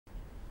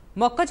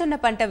మొక్కజొన్న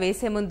పంట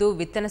వేసే ముందు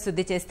విత్తన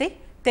శుద్ధి చేస్తే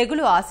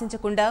తెగులు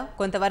ఆశించకుండా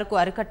కొంతవరకు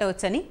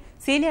అరికట్టవచ్చని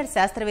సీనియర్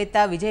శాస్త్రవేత్త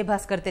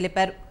విజయభాస్కర్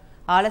తెలిపారు.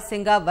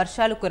 ఆలస్యంగా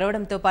వర్షాలు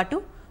కురవడంతో పాటు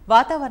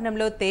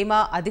వాతావరణంలో తేమ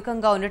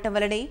అధికంగా ఉండటం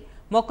వల్లనే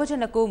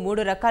మొక్కజొన్నకు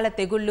 3 రకాల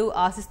తెగుళ్లు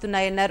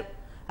ఆశిస్తున్నాయన్నారు.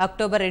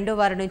 అక్టోబర్ 2వ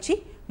వారం నుంచి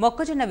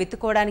మొక్కజొన్న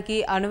విత్తుకోవడానికి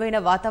అనువైన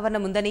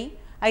వాతావరణం ఉందని,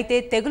 అయితే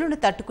తెగులును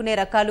తట్టుకునే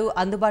రకాలు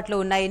అందుబాటులో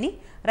ఉన్నాయని,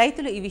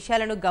 రైతులు ఈ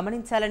విషయాలను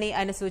గమనించాలని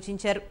ఆయన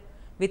సూచించారు.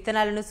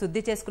 విత్తనాలను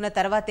శుద్ధి చేసుకున్న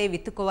తర్వాతే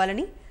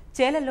విత్తుకోవాలని,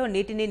 చేలల్లో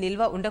నీటిని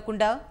నిల్వ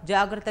ఉండకుండా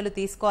జాగ్రత్తలు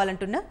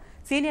తీసుకోవాలంటున్న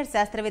సీనియర్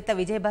శాస్త్రవేత్త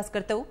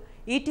విజయభాస్కర్తో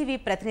ఈటీవీ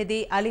ప్రతినిధి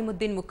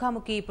అలీముద్దీన్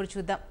ముఖాముఖి ఇప్పుడు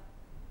చూద్దాం.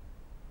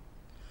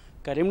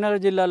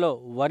 కరీంనగర్ జిల్లాలో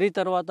వరి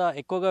తర్వాత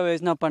ఎక్కువగా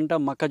వేసిన పంట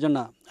మొక్కజొన్న.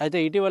 అయితే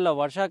ఇటీవల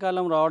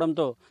వర్షాకాలం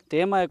రావడంతో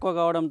తేమ ఎక్కువ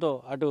కావడంతో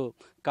అటు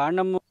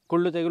కాండం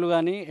కుళ్ళు తెగులు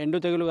కానీ, ఎండు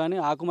తెగులు కానీ,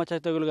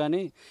 ఆకుమచ్చ తెగులు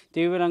కానీ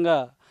తీవ్రంగా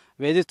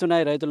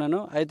వేధిస్తున్నాయి రైతులను.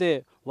 అయితే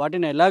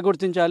వాటిని ఎలా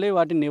గుర్తించాలి,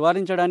 వాటిని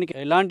నివారించడానికి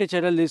ఎలాంటి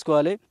చర్యలు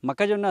తీసుకోవాలి,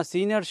 మొక్కజొన్న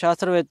సీనియర్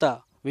శాస్త్రవేత్త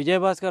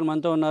విజయభాస్కర్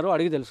మనతో ఉన్నారు,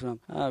 అడిగి తెలుసుకున్నాం.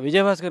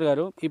 విజయభాస్కర్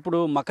గారు, ఇప్పుడు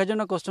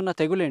మొక్కజొన్నకు వస్తున్న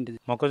తెగులు ఏంటిది?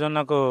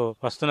 మొక్కజొన్నకు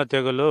వస్తున్న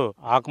తెగులు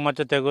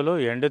ఆకుమచ్చ తెగులు,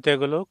 ఎండు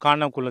తెగులు,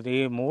 కాండం కుళ్ళు. ఈ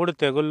 3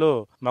 తెగుళ్ళు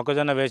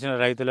మొక్కజొన్న వేసిన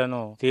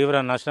రైతులను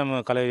తీవ్ర నష్టం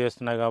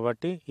కలుగజేస్తున్నాయి.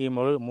 కాబట్టి ఈ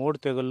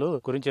 3 తెగుళ్ళు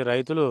గురించి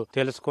రైతులు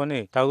తెలుసుకొని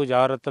తగు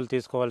జాగ్రత్తలు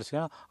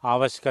తీసుకోవాల్సిన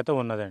ఆవశ్యకత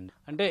ఉన్నదండి.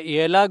 అంటే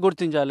ఎలా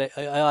గుర్తించాలి?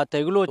 ఆ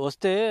తెగులు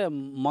వస్తే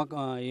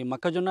ఈ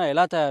మొక్కజొన్న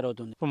ఎలా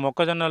తయారవుతుంది?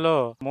 మొక్కజొన్నలో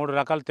 3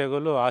 రకాల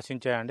తెగులు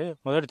ఆశించాయండి.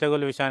 మొదటి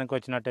తెగులు విషయానికి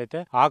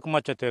వచ్చినట్టయితే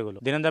ఆకుమచ్చ తెగులు.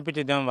 దినం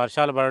తప్పించి దినం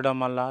వర్షాలు పడడం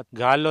వల్ల,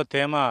 గాలిలో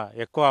తేమ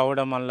ఎక్కువ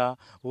అవడం వల్ల,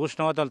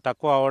 ఉష్ణోగ్రతలు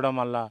తక్కువ అవడం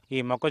వల్ల ఈ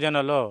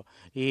మొక్కజొన్నలో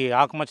ఈ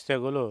ఆకుమచ్చ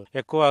తెగులు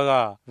ఎక్కువగా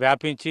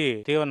వ్యాపించి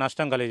తీవ్ర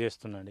నష్టం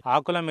కలిగజేస్తుందండి.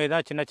 ఆకుల మీద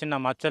చిన్న చిన్న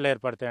మచ్చలు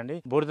ఏర్పడతాయండి.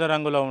 బూడిద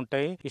రంగులో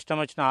ఉంటాయి, ఇష్టం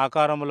వచ్చిన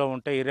ఆకారంలో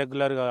ఉంటాయి,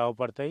 ఇర్రెగ్యులర్ గా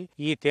అవపడతాయి.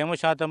 ఈ తేమ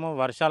శాతము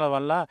వర్షాల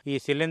వల్ల ఈ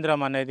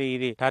శిలీంధ్రం అనేది,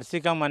 ఇది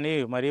టర్సికం అని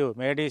మరియు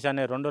మేడీస్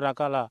అనే 2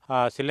 రకాల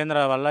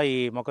శిలీంధ్రాల వల్ల ఈ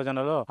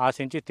మొక్కజొన్నలో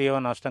ఆశించి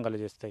తీవ్ర నష్టం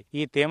కలిగిస్తాయి.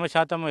 ఈ తేమ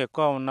శాతం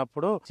ఎక్కువ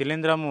ఉన్నప్పుడు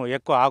శిలీంధ్రము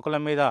ఎక్కువ ఆకుల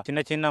మీద చిన్న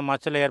చిన్న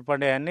మచ్చలు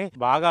ఏర్పడాయని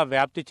బాగా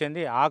వ్యాప్తి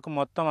చెంది ఆకు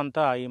మొత్తం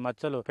అంతా ఈ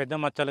మచ్చలు పెద్ద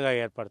మచ్చలుగా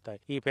ఏర్పడతాయి.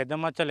 ఈ పెద్ద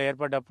మచ్చలు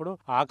ఏర్పడ్డప్పుడు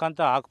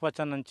ఆకంతా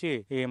ఆకుపచ్చ నుంచి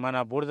ఈ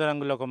మన బూడిద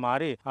రంగులోకి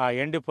మారి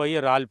ఎండిపోయి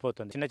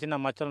రాలిపోతుంది. చిన్న చిన్న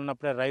మచ్చలు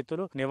ఉన్నప్పుడే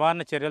రైతులు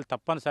నివారణ చర్యలు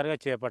తప్పనిసరిగా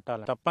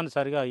చేపట్టాలి.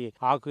 తప్పనిసరిగా ఈ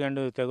ఆకు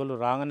ఎండు తెగులు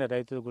రాగానే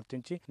రైతులు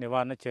గుర్తించి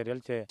నివారణ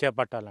చర్యలు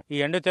చేపట్టాలి.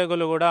 ఈ ఎండు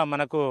తెగులు కూడా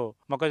మనకు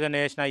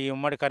మొక్కజొన్న వేసిన ఈ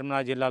ఉమ్మడి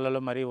కరీంనగర్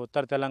జిల్లాలలో మరియు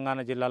ఉత్తర తెలంగాణ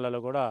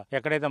జిల్లాలలో కూడా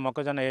ఎక్కడైతే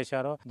మొక్కజొన్న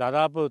వేశారో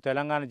దాదాపు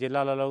తెలంగాణ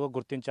జిల్లాలలో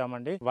గుర్తించామండి.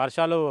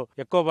 వర్షాలు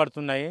ఎక్కువ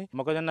పడుతున్నాయి.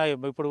 మొక్కజొన్న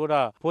ఇప్పుడు కూడా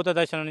పూత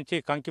దశ నుంచి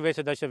కంకి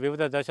వేసే దశ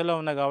వివిధ దశలో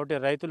ఉన్నాయి. కాబట్టి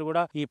రైతులు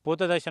కూడా ఈ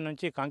పూత దశ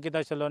నుంచి కంకి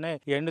దశలోనే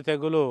ఎండు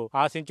తెగులు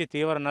ఆశించి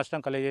తీవ్ర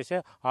నష్టం కలిగజేసే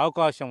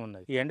అవకాశం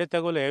ఉన్నది. ఈ ఎండు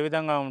తెగులు ఏ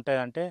విధంగా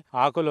ఉంటాయంటే,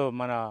 ఆకులు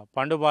మన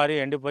పండుబారి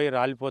ఎండిపోయి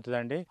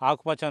రాలిపోతుందండి.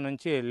 ఆకుపచ్చ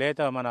నుంచి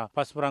లేత మన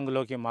పసుపు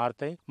రంగులోకి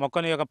మారుతాయి.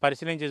 మొక్కను యొక్క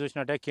పరిశీలించి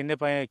చూసినట్టే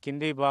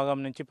కింది భాగం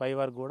నుంచి పై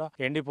వరకు కూడా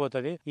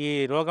ఎండిపోతుంది. ఈ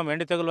రోగం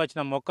ఎండు తెగులు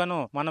వచ్చిన మొక్కను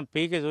మనం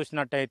పీకి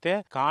చూసినట్టయితే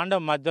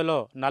కాండం మధ్యలో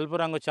నలుపు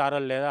రంగు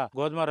చారలు లేదా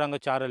గోధుమ రంగు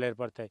చారలు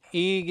ఏర్పడతాయి.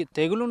 ఈ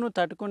తెగులును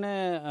తట్టుకునే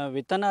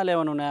విత్తనాలు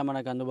ఏమైనా ఉన్నాయా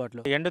మనకు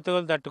అందుబాటులో? ఎండు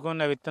తెగులు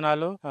తట్టుకునే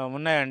విత్తనాలు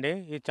ఉన్నాయండి.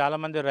 ఇది చాలా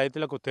మంది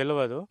రైతులకు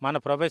తెలియదు. మన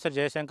ప్రొఫెసర్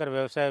జయశంకర్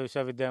వ్యవసాయ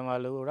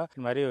విశ్వవిద్యాలయాలు కూడా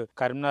మరియు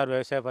కరీంనగర్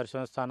వ్యవసాయ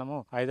పరిశోధన స్థానము,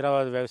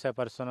 హైదరాబాద్ వ్యవసాయ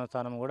పరిశోధన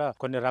స్థానం కూడా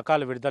కొన్ని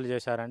రకాలు విడుదల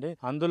చేశారండి.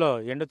 అందులో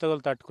ఎండు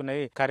తెగులు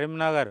తట్టుకునేవి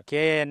కరీంనగర్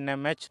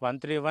KNMH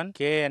 131,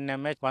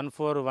 KNMH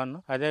 141,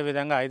 అదే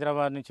విధంగా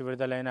హైదరాబాద్ నుంచి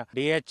విడుదలైన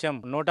DHM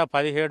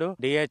 117,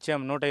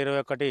 DHM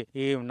 121,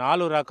 ఈ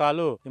 4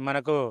 రకాలు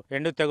మనకు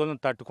ఎండు తెగులను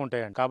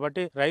తట్టుకుంటాయండి.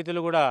 కాబట్టి రైతులు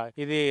కూడా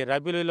ఇది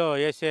రబీలో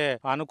వేసే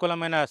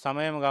అనుకూలమైన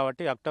సమయం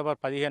కాబట్టి అక్టోబర్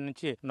 15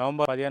 నుంచి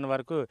నవంబర్ 15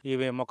 వరకు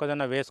ఇవి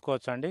మొక్కజొన్న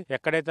వేసుకోవచ్చు అండి.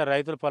 ఎక్కడైతే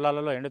రైతుల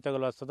పొలాలలో ఎండు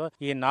తెగులు వస్తుందో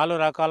ఈ 4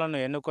 రకాలను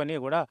ఎన్నుకొని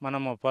కూడా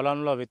మనము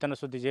పొలంలో విత్తన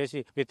శుద్ధి చేసి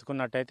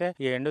విత్తుకున్నట్టయితే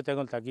ఈ ఎండు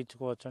తెగులు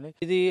తగ్గించుకోవచ్చు అండి.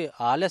 ఇది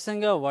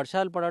ఆలస్యంగా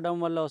వర్షాలు పడడం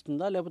వల్ల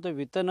వస్తుందా, లేకపోతే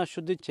విత్తన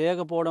శుద్ధి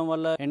చేయకపోవడం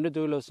వల్ల ఎండు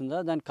తెగులు వస్తుందా?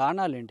 దాని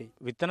కారణాలు ఏంటి?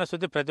 విత్తన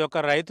శుద్ధి ప్రతి ఒక్క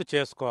రైతు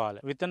చేసుకోవాలి.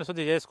 విత్తన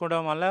శుద్ధి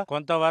చేసుకోవడం వల్ల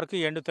కొంతవరకు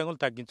ఎండు తెగులు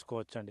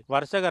తగ్గించుకోవచ్చు అండి.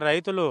 వరుసగా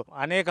రైతులు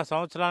అనేక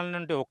సంవత్సరాల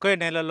నుండి ఒకే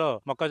నెలలో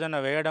మొక్కజొన్న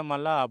వేయడం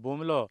వల్ల ఆ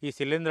భూమిలో ఈ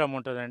శిలీంధ్రం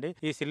ఉంటుందండి.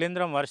 ఈ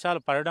శిలీంధ్రం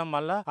వర్షాలు పడడం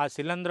వల్ల ఆ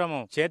శిలీంధ్రము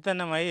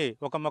చైతన్యమై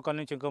ఒక మొక్క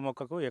నుంచి ఇంకో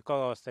మొక్కకు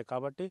ఎక్కువగా వస్తాయి.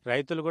 కాబట్టి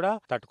రైతులు కూడా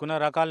తట్టుకునే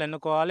రకాలు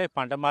ఎన్నుకోవాలి,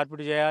 పంట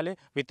మార్పిడి చేయాలి,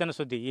 విత్తన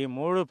శుద్ధి, ఈ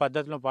 3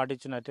 పద్ధతులను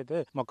పాటించినట్టయితే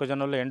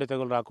మొక్కజొన్నలో ఎండు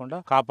తెగులు రాకుండా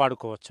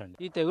కాపాడుకోవచ్చండి.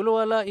 ఈ తెగులు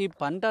వల్ల ఈ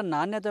పంట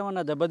నాణ్యత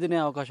ఏమన్నా దెబ్బతినే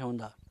అవకాశం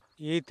ఉందా?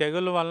 ఈ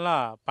తెగులు వల్ల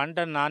పంట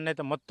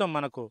నాణ్యత మొత్తం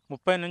మనకు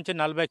 30 నుంచి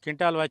 40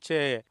 క్వింటాలు వచ్చే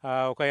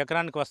ఒక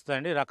ఎకరానికి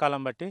వస్తుందండి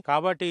రకాలను బట్టి.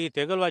 కాబట్టి ఈ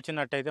తెగులు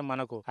వచ్చినట్టయితే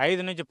మనకు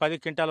 5 నుంచి 10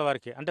 క్వింటాల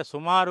వరకు, అంటే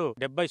సుమారు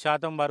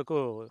 70% వరకు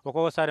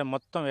ఒక్కొక్కసారి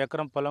మొత్తం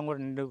ఎకరం పొలం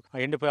కూడా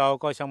ఎండిపోయే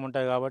అవకాశం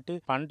ఉంటాయి. కాబట్టి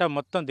పంట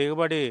మొత్తం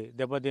దిగుబడి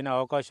దెబ్బతినే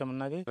అవకాశం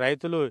ఉన్నది.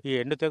 రైతులు ఈ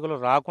ఎండు తెగులు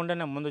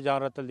రాకుండానే ముందు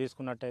జాగ్రత్తలు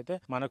తీసుకున్నట్టయితే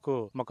మనకు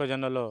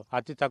మొక్కజొన్నలో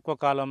అతి తక్కువ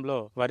కాలంలో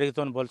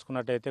వరితో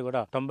పోల్చుకున్నట్టయితే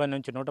కూడా 90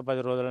 నుంచి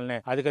 110 రోజులనే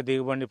అధిక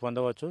దిగుబడిని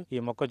పొందవచ్చు.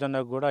 ఈ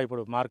మొక్కజొన్నకు కూడా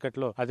ఇప్పుడు మార్కెట్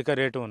లో అధిక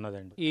రేటు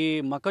ఉన్నదండి. ఈ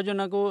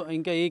మొక్కజొన్నకు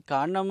ఇంకా ఈ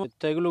కాండం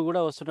తెగులు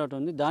కూడా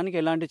వస్తున్నట్టుంది, దానికి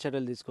ఎలాంటి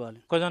చర్యలు తీసుకోవాలి?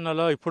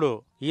 మొక్కజొన్నలో ఇప్పుడు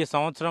ఈ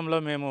సంవత్సరంలో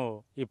మేము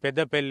ఈ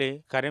పెద్దపల్లి,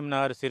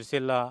 కరీంనగర్,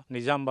 సిరిసిల్ల,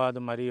 నిజామాబాద్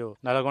మరియు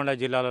నల్గొండ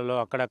జిల్లాలలో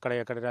అక్కడక్కడ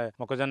ఎక్కడ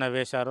మొక్కజొన్న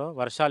వేశారో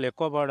వర్షాలు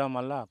ఎక్కువ పడడం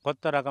వల్ల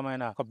కొత్త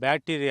రకమైన ఒక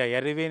బ్యాక్టీరియా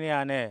ఎరివినియా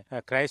అనే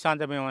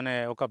క్రైసాంథమియం అనే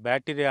ఒక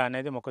బ్యాక్టీరియా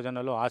అనేది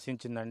మొక్కజొన్నలో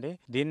ఆశించిందండి.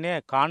 దీన్నే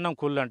కాండం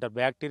కుళ్ళు అంటారు,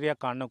 బ్యాక్టీరియా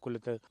కాండం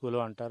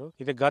కుళ్ళు అంటారు.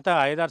 ఇది గత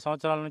 5-6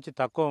 సంవత్సరాల నుంచి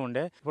తక్కువ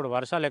ఉండే, ఇప్పుడు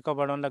వర్షాలు ఎక్కువ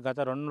పడడం వల్ల గత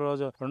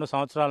 2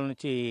 సంవత్సరాల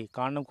నుంచి ఈ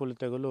కాండం కుళ్ళు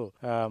తెగులు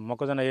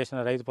మొక్కజొన్న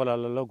వేసిన రైతు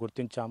పొలాలలో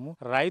గుర్తించాము.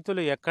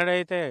 రైతులు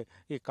ఎక్కడైతే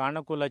ఈ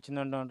కాండం కుళ్ళు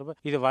వచ్చిందంటే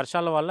ఇది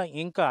వర్షాల వల్ల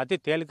ఇంకా అతి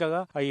తేలికగా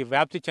ఈ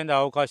వ్యాప్తి చెందే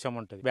అవకాశం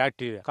ఉంటుంది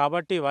బ్యాక్టీరియా.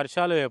 కాబట్టి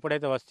వర్షాలు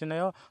ఎప్పుడైతే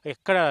వస్తున్నాయో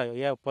ఎక్కడ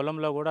ఏ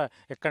పొలంలో కూడా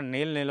ఎక్కడ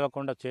నీళ్ళు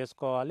నిలవకుండా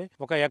చేసుకోవాలి.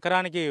 ఒక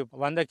ఎకరానికి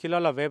 100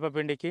 కిలోల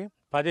వేపపిండికి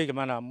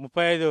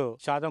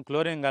 35%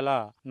 క్లోరిన్ గల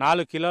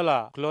 4 కిలోల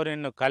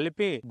క్లోరిన్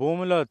కలిపి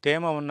భూమిలో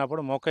తేమ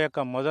ఉన్నప్పుడు మొక్క యొక్క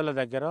మొదల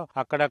దగ్గర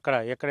అక్కడక్కడ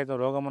ఎక్కడైతే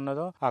రోగం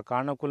ఉన్నదో ఆ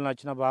కాండంకులు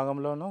నచ్చిన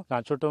భాగంలోనూ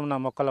దాని చుట్టూ ఉన్న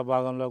మొక్కల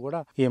భాగంలో కూడా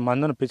ఈ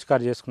మందును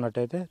పిచికారి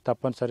చేసుకున్నట్టయితే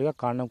తప్పనిసరిగా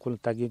కాండంకులు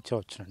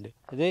తగ్గించవచ్చునండి.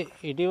 అదే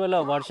ఇటీవల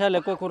వర్షాలు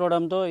ఎక్కువ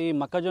కురవడంతో ఈ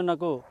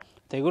మొక్కజొన్నకు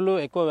తెగులు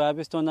ఎక్కువ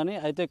వ్యాపిస్తోందని,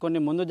 అయితే కొన్ని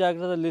ముందు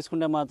జాగ్రత్తలు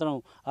తీసుకుంటే మాత్రం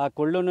ఆ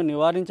కుళ్ళును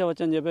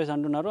నివారించవచ్చని చెప్పేసి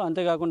అంటున్నారు.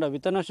 అంతేకాకుండా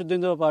విత్తన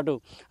శుద్ధితో పాటు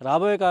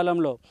రాబోయే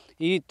కాలంలో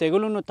ఈ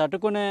తెగులును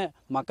తట్టుకునే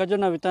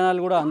మొక్కజొన్న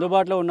విత్తనాలు కూడా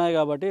అందుబాటులో ఉన్నాయి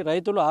కాబట్టి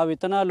రైతులు ఆ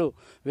విత్తనాలు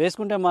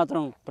వేసుకుంటే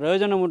మాత్రం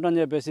ప్రయోజనం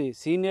ఉంటుందని చెప్పేసి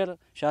సీనియర్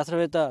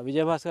శాస్త్రవేత్త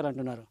విజయభాస్కర్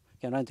అంటున్నారు.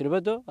 Camera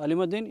తిరుపతితో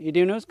Alimuddin,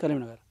 ETV news,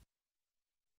 Karimnagar.